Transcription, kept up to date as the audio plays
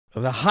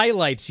The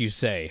highlights, you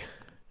say?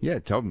 Yeah,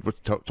 talk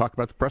about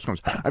the press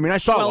conference. I mean, I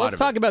saw a lot of it. Well, let's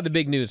talk about the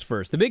big news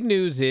first. The big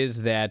news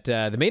is that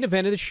the main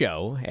event of the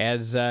show,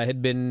 as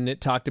had been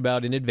talked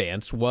about in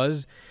advance,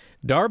 was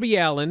Darby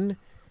Allin,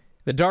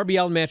 the Darby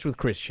Allin match with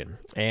Christian.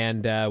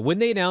 And when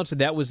they announced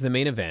that was the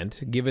main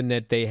event, given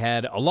that they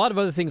had a lot of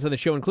other things on the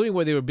show, including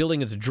where they were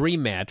building as a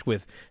dream match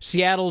with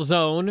Seattle's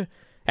own,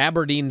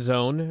 Aberdeen's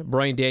own,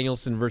 Bryan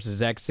Danielson versus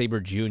Zack Sabre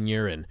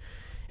Jr.,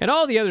 and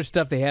all the other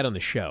stuff they had on the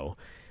show.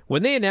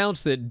 When they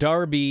announced that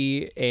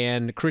Darby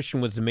and Christian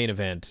was the main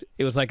event,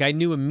 it was like I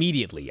knew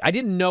immediately. I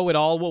didn't know at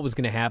all what was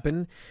going to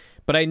happen,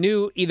 but I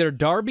knew either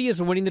Darby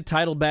is winning the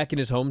title back in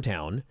his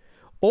hometown,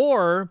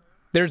 or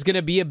there's going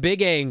to be a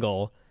big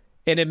angle,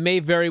 and it may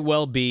very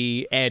well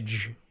be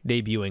Edge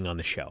debuting on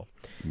the show.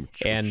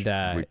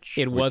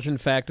 It was, in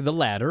fact, the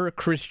latter.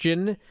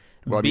 Christian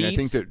Well, I beat... mean, I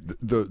think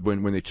that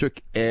when they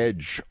took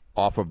Edge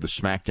off of the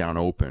SmackDown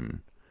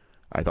Open,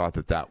 I thought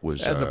that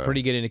was a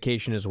pretty good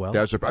indication as well.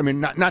 I mean,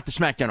 not the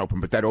SmackDown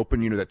Open, but that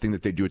Open, that thing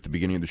that they do at the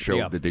beginning of the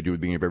show, that they do at the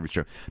beginning of every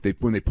show.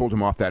 When they pulled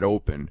him off that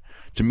Open,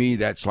 to me,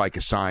 that's like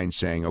a sign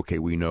saying, okay,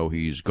 we know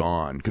he's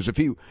gone. Because if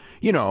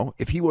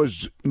he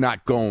was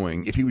not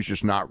going, if he was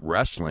just not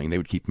wrestling, they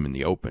would keep him in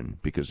the Open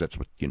because that's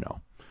what,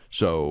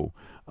 So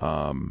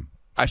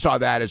I saw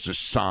that as a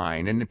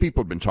sign. And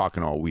people have been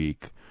talking all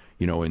week,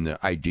 in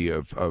the idea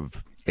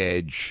of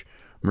Edge,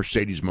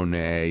 Mercedes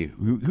Moné,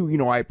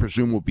 who I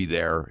presume will be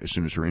there as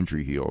soon as her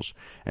injury heals,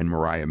 and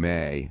Mariah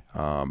May.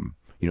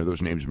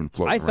 Those names have been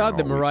floating around. I thought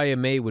that Mariah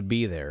May would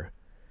be there.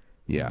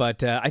 Yeah.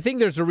 But I think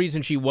there's a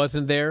reason she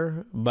wasn't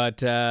there,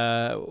 but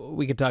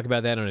we could talk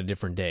about that on a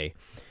different day.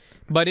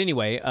 But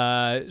anyway,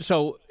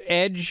 so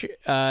Edge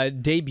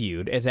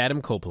debuted as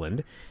Adam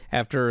Copeland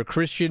after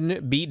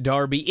Christian beat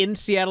Darby in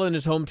Seattle in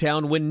his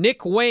hometown when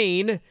Nick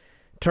Wayne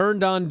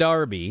turned on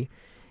Darby,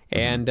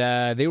 and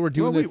they were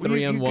doing the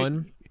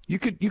 3-on-1. You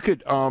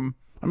could.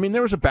 I mean,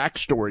 there was a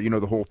backstory.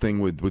 The whole thing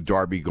with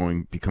Darby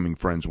becoming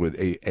friends with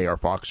AR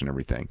Fox and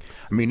everything.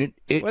 I mean,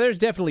 well, there's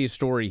definitely a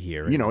story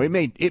here.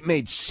 It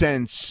made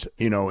sense.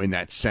 In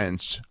that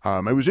sense,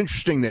 it was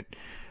interesting that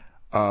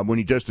when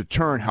he does the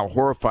turn, how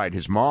horrified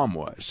his mom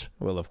was.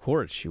 Well, of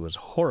course, she was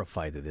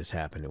horrified that this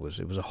happened. It was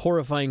a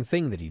horrifying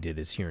thing that he did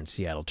this here in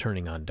Seattle,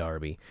 turning on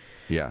Darby.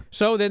 Yeah.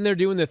 So then they're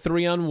doing the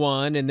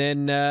 3-on-1, and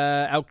then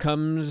out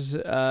comes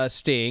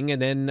Sting,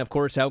 and then of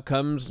course out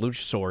comes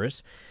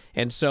Luchasaurus.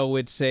 And so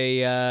it's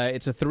a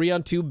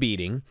 3-on-2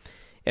 beating.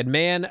 And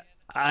man,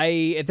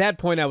 at that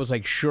point I was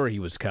like sure he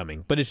was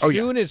coming. But as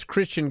soon as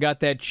Christian got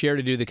that chair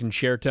to do the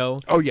concerto,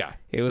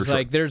 it was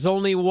like there's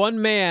only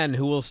one man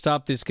who will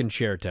stop this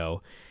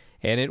concerto,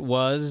 and it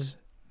was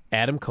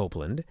Adam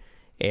Copeland.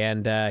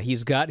 And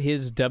he's got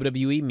his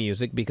WWE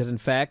music because, in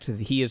fact,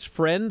 he is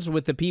friends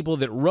with the people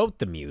that wrote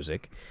the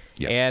music.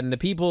 Yep. And the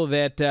people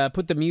that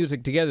put the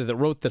music together, that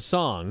wrote the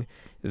song,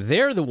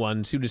 they're the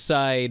ones who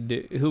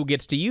decide who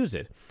gets to use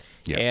it.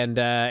 Yep.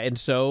 And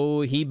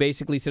so he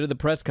basically said at the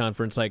press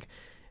conference, like,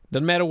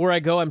 doesn't matter where I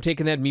go, I'm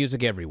taking that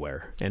music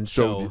everywhere. And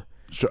so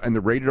and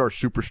the Rated R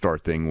Superstar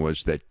thing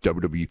was that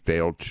WWE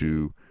failed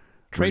to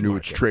renew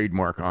its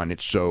trademark on it,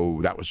 so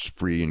that was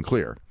free and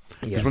clear.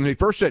 Because when they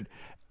first said...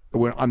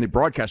 on the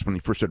broadcast, when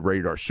he first said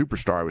Rated R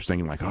Superstar, I was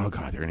thinking like, oh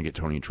God, they're going to get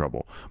Tony in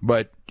trouble.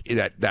 But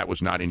that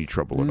was not any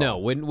trouble at all. No,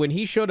 when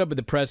he showed up at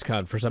the press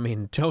conference, I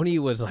mean, Tony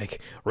was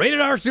like, Rated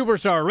R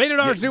Superstar,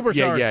 Rated R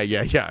Superstar.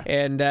 Yeah.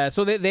 And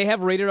so they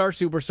have Rated R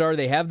Superstar.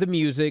 They have the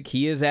music.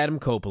 He is Adam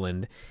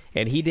Copeland.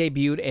 And he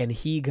debuted, and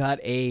he got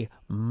a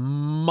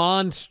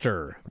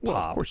monster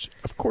pop. Well,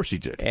 of course he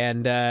did.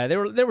 And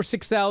there were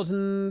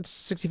 6,000,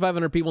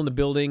 6,500 people in the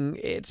building.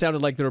 It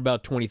sounded like there were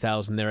about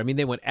 20,000 there. I mean,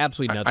 they went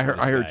absolutely nuts. I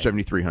heard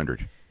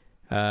 7,300.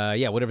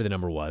 Yeah, whatever the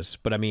number was.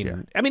 But I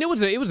mean, it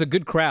was a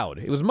good crowd.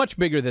 It was much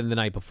bigger than the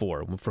night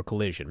before for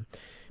Collision.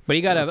 But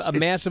he got a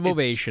massive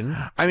ovation.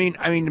 I mean,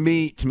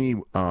 to me,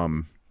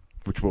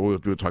 which we'll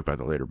talk about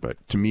that later.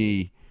 But to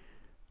me,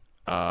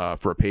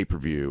 for a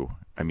pay-per-view,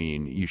 I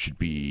mean, you should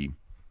be.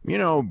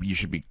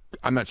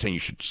 I'm not saying you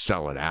should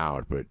sell it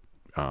out, but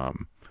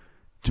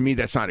to me,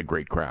 that's not a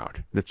great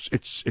crowd. It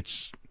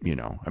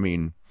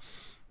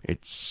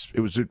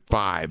was at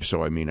 5,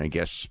 so I mean, I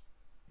guess.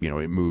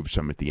 It moved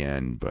some at the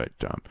end, but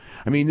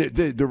I mean,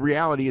 the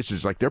reality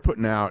is like they're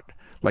putting out,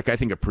 like, I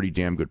think a pretty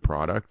damn good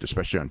product,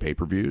 especially on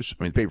pay-per-views.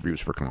 I mean, pay-per-view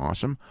is freaking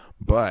awesome,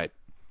 but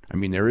I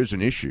mean, there is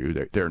an issue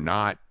that they're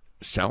not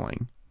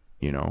selling,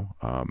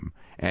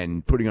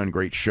 and putting on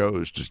great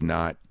shows does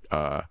not,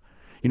 I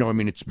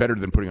mean, it's better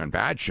than putting on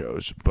bad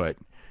shows, but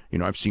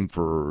I've seen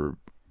for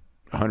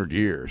 100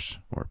 years,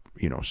 or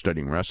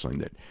studying wrestling,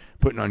 that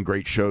putting on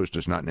great shows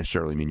does not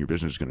necessarily mean your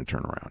business is going to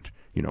turn around.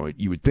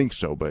 You would think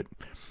so, but.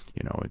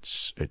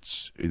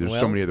 There's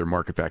so many other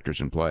market factors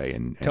in play.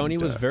 And Tony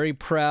was very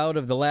proud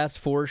of the last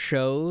 4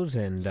 shows,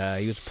 and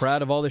he was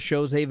proud of all the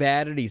shows they've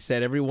added. He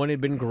said every one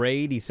had been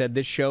great. He said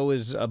this show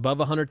is above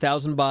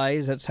 100,000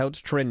 buys. That's how it's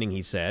trending,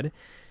 he said.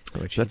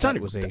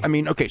 I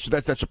mean, okay, so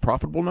that's a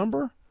profitable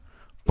number,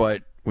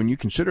 but when you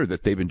consider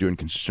that they've been doing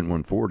consistent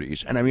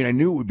 140s, and I mean, I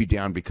knew it would be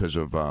down because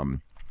of,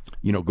 going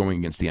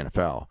against the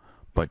NFL.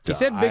 But he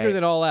said bigger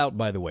than All Out,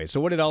 by the way.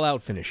 So what did All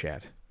Out finish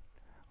at?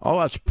 All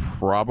Out's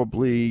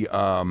probably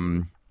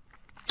the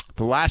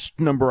last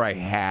number I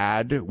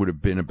had would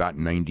have been about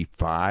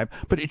 95.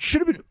 But it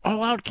should have been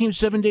All Out came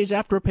 7 days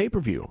after a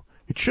pay-per-view.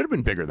 It should have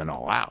been bigger than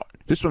All Out.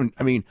 This one,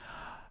 I mean,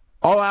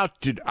 All Out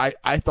did.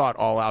 I thought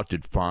All Out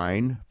did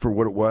fine for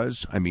what it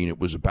was. I mean, it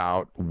was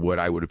about what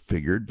I would have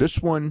figured.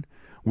 This one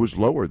was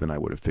lower than I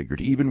would have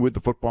figured, even with the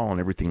football and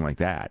everything like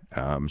that.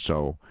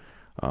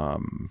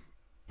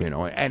 You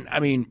know, and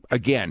I mean,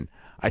 again,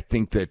 I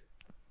think that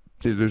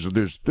there's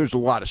a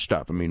lot of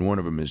stuff. I mean, one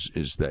of them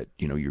is that,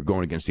 you know, you're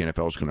going against the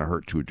NFL is going to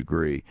hurt to a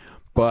degree,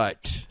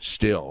 but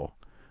still,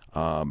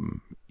 the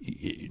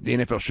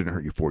NFL shouldn't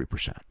hurt you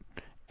 40%.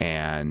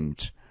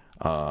 And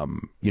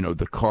you know,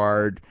 the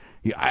card.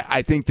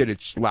 I think that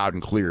it's loud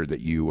and clear that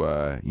you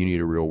need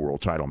a real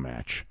world title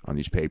match on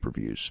these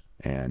pay-per-views,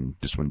 and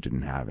this one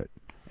didn't have it.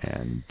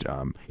 And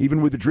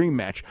even with the dream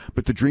match,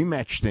 but the dream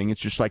match thing,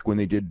 it's just like when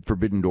they did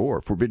Forbidden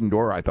Door. Forbidden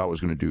Door, I thought was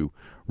going to do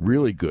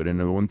really good. And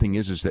the one thing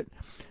is that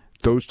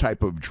those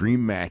type of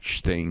dream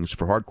match things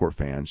for hardcore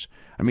fans,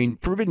 I mean,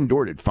 Forbidden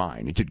Door did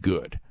fine, it did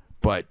good,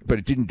 but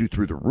it didn't do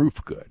through the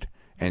roof good.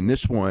 And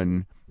this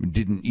one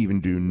didn't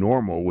even do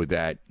normal with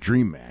that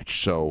dream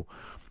match. So,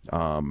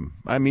 I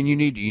mean, you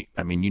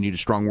need a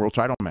strong world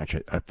title match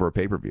for a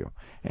pay-per-view.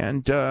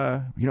 And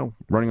you know,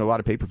 running a lot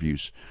of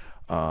pay-per-views.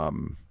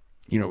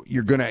 You know,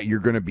 you're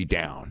gonna be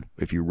down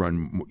if you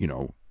run, you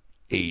know,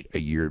 8 a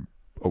year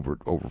over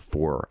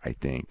 4, I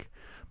think,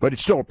 but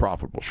it's still a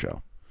profitable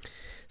show.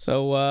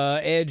 So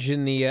Edge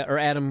in the or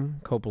Adam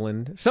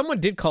Copeland,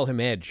 someone did call him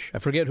Edge. I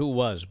forget who it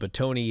was, but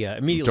Tony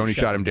immediately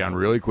shot him down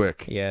really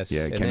quick. Yes,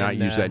 yeah, cannot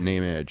use that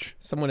name Edge.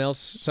 Someone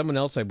else,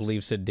 I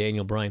believe, said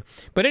Daniel Bryan.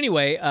 But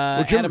anyway,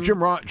 well,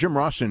 Jim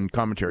Ross in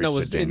commentary. No, it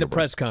was said Daniel in the Bryan.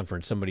 press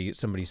conference.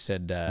 Somebody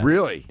said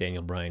really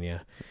Daniel Bryan. Yeah.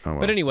 Oh, well.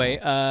 But anyway,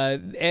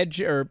 Edge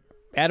or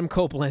Adam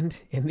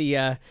Copeland in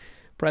the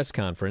press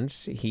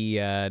conference, he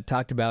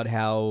talked about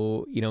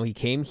how, you know, he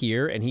came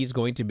here and he's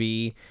going to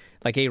be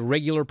like a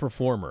regular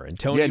performer, and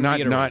Tony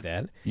reiterated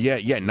that.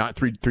 Yeah, not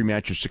three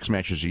matches, 6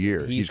 matches a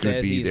year. He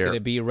says he's going to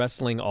be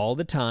wrestling all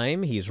the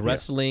time. He's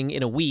wrestling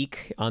in a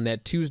week on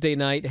that Tuesday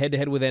night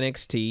head-to-head with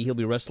NXT. He'll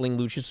be wrestling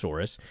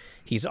Luchasaurus.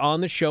 He's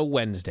on the show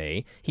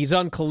Wednesday. He's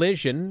on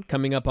Collision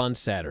coming up on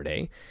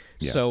Saturday.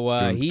 Yeah,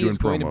 so he's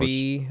going to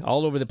be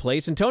all over the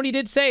place. And Tony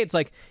did say it's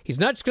like he's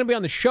not just going to be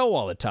on the show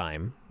all the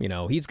time. You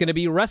know, he's going to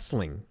be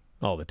wrestling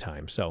all the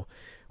time. So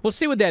we'll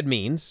see what that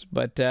means.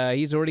 But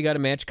he's already got a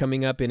match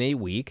coming up in a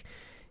week.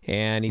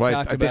 And he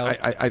talked about...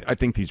 I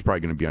think he's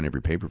probably going to be on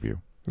every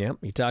pay-per-view. Yeah,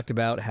 he talked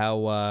about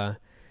how...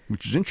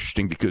 which is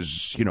interesting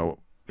because, you know,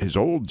 his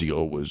old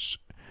deal was...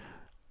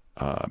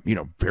 you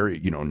know, very,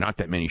 you know, not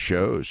that many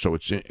shows. So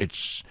it's,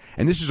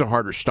 and this is a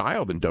harder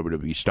style than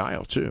WWE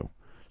style too.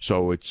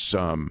 So it's,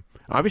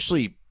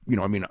 obviously, you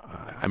know, I mean,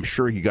 I'm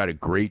sure he got a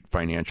great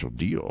financial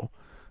deal,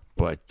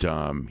 but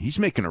he's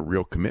making a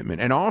real commitment.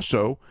 And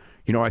also,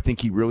 you know, I think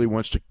he really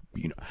wants to,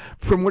 you know,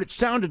 from what it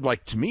sounded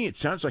like to me, it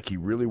sounds like he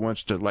really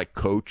wants to like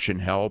coach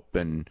and help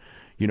and,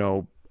 you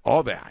know,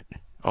 all that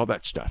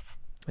stuff.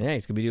 Yeah,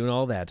 he's going to be doing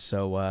all that.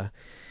 So, and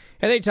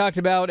they talked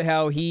about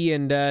how he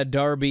and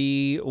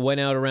Darby went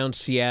out around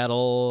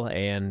Seattle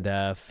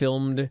and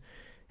filmed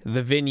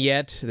the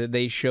vignette that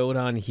they showed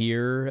on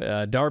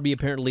here. Darby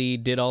apparently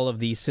did all of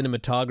the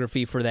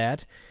cinematography for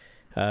that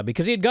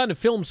because he had gone to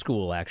film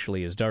school,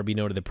 actually, as Darby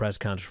noted at the press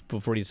conference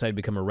before he decided to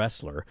become a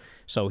wrestler.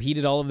 So he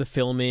did all of the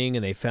filming,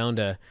 and they found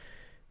a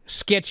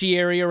sketchy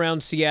area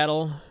around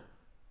Seattle,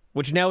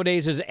 which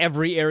nowadays is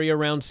every area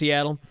around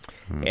Seattle.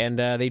 And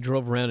they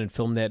drove around and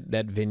filmed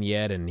that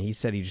vignette, and he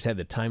said he just had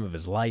the time of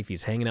his life.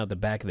 He's hanging out the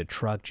back of the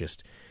truck.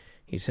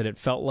 He said it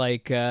felt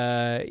like,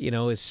 you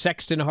know, his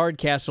Sexton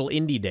Hardcastle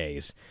indie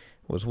days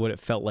was what it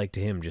felt like to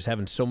him, just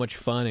having so much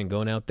fun and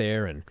going out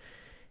there, and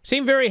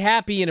seemed very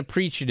happy and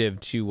appreciative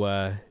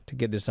to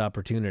get this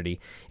opportunity.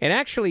 And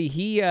actually,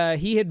 he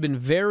had been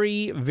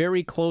very,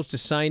 very close to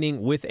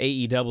signing with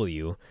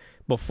AEW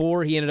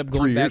before he ended up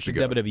going back to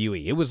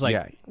WWE. It was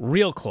like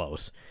real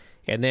close.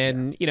 And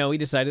then, you know, he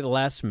decided at the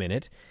last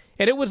minute.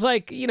 And it was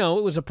like, you know,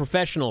 it was a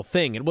professional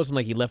thing. It wasn't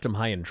like he left him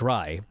high and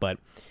dry. But,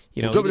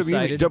 you know,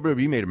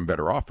 WWE made him a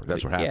better offer.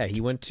 That's what happened. Yeah,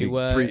 he went to...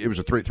 it was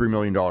a $3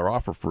 million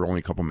offer for only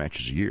a couple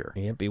matches a year.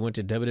 Yep, he went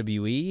to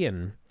WWE,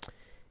 and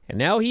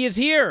now he is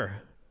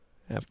here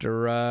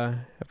after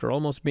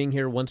almost being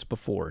here once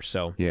before.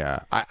 So yeah,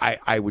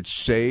 I would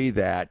say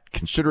that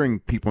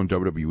considering people in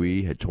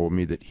WWE had told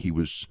me that he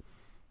was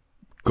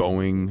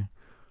going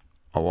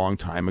a long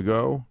time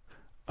ago,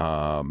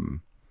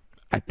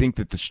 I think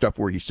that the stuff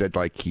where he said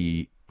like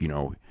he, you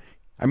know,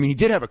 I mean, he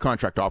did have a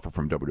contract offer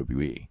from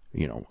WWE,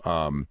 you know,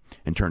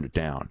 and turned it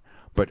down.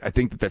 But I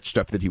think that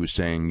stuff that he was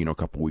saying, you know, a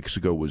couple weeks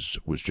ago was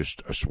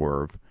just a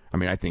swerve. I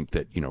mean, I think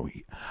that, you know,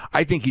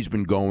 I think he's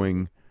been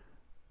going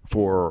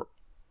for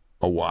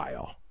a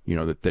while, you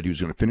know, that he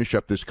was going to finish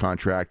up this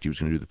contract. He was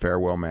going to do the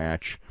farewell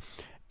match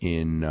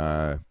in,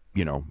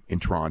 you know, in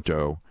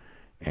Toronto.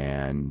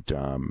 And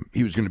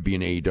he was going to be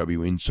in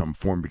AEW in some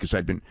form because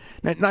I'd been,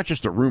 not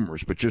just the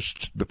rumors, but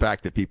just the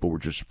fact that people were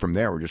just, from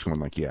there, were just going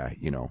like, yeah,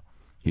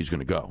 he's going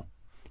to go.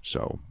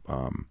 So,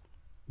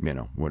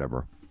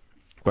 whatever.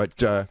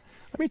 But, I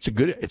mean,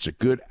 it's a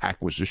good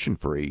acquisition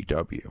for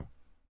AEW.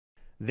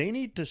 They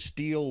need to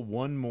steal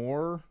one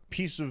more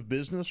piece of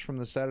business from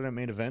the Saturday Night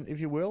Main Event,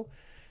 if you will,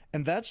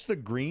 and that's the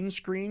green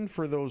screen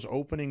for those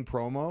opening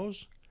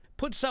promos.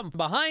 Put something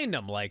behind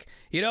them, like,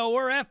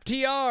 we're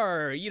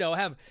FTR,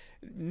 have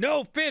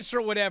no fist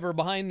or whatever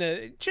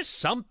behind just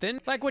something,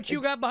 like what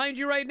you got behind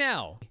you right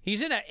now.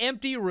 He's in an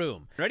empty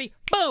room. Ready?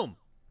 Boom!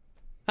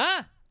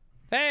 Huh?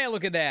 Hey,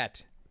 look at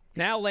that.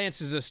 Now Lance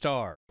is a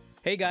star.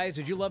 Hey guys,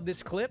 did you love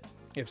this clip?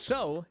 If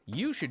so,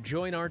 you should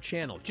join our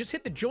channel. Just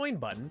hit the join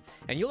button,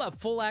 and you'll have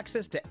full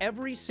access to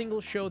every single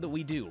show that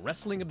we do.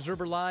 Wrestling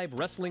Observer Live,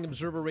 Wrestling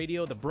Observer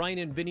Radio, The Brian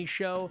and Vinny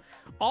Show,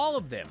 all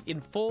of them in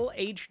full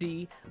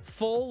HD,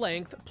 full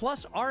length,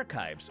 plus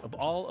archives of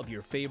all of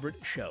your favorite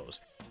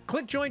shows.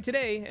 Click join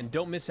today and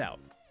don't miss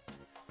out.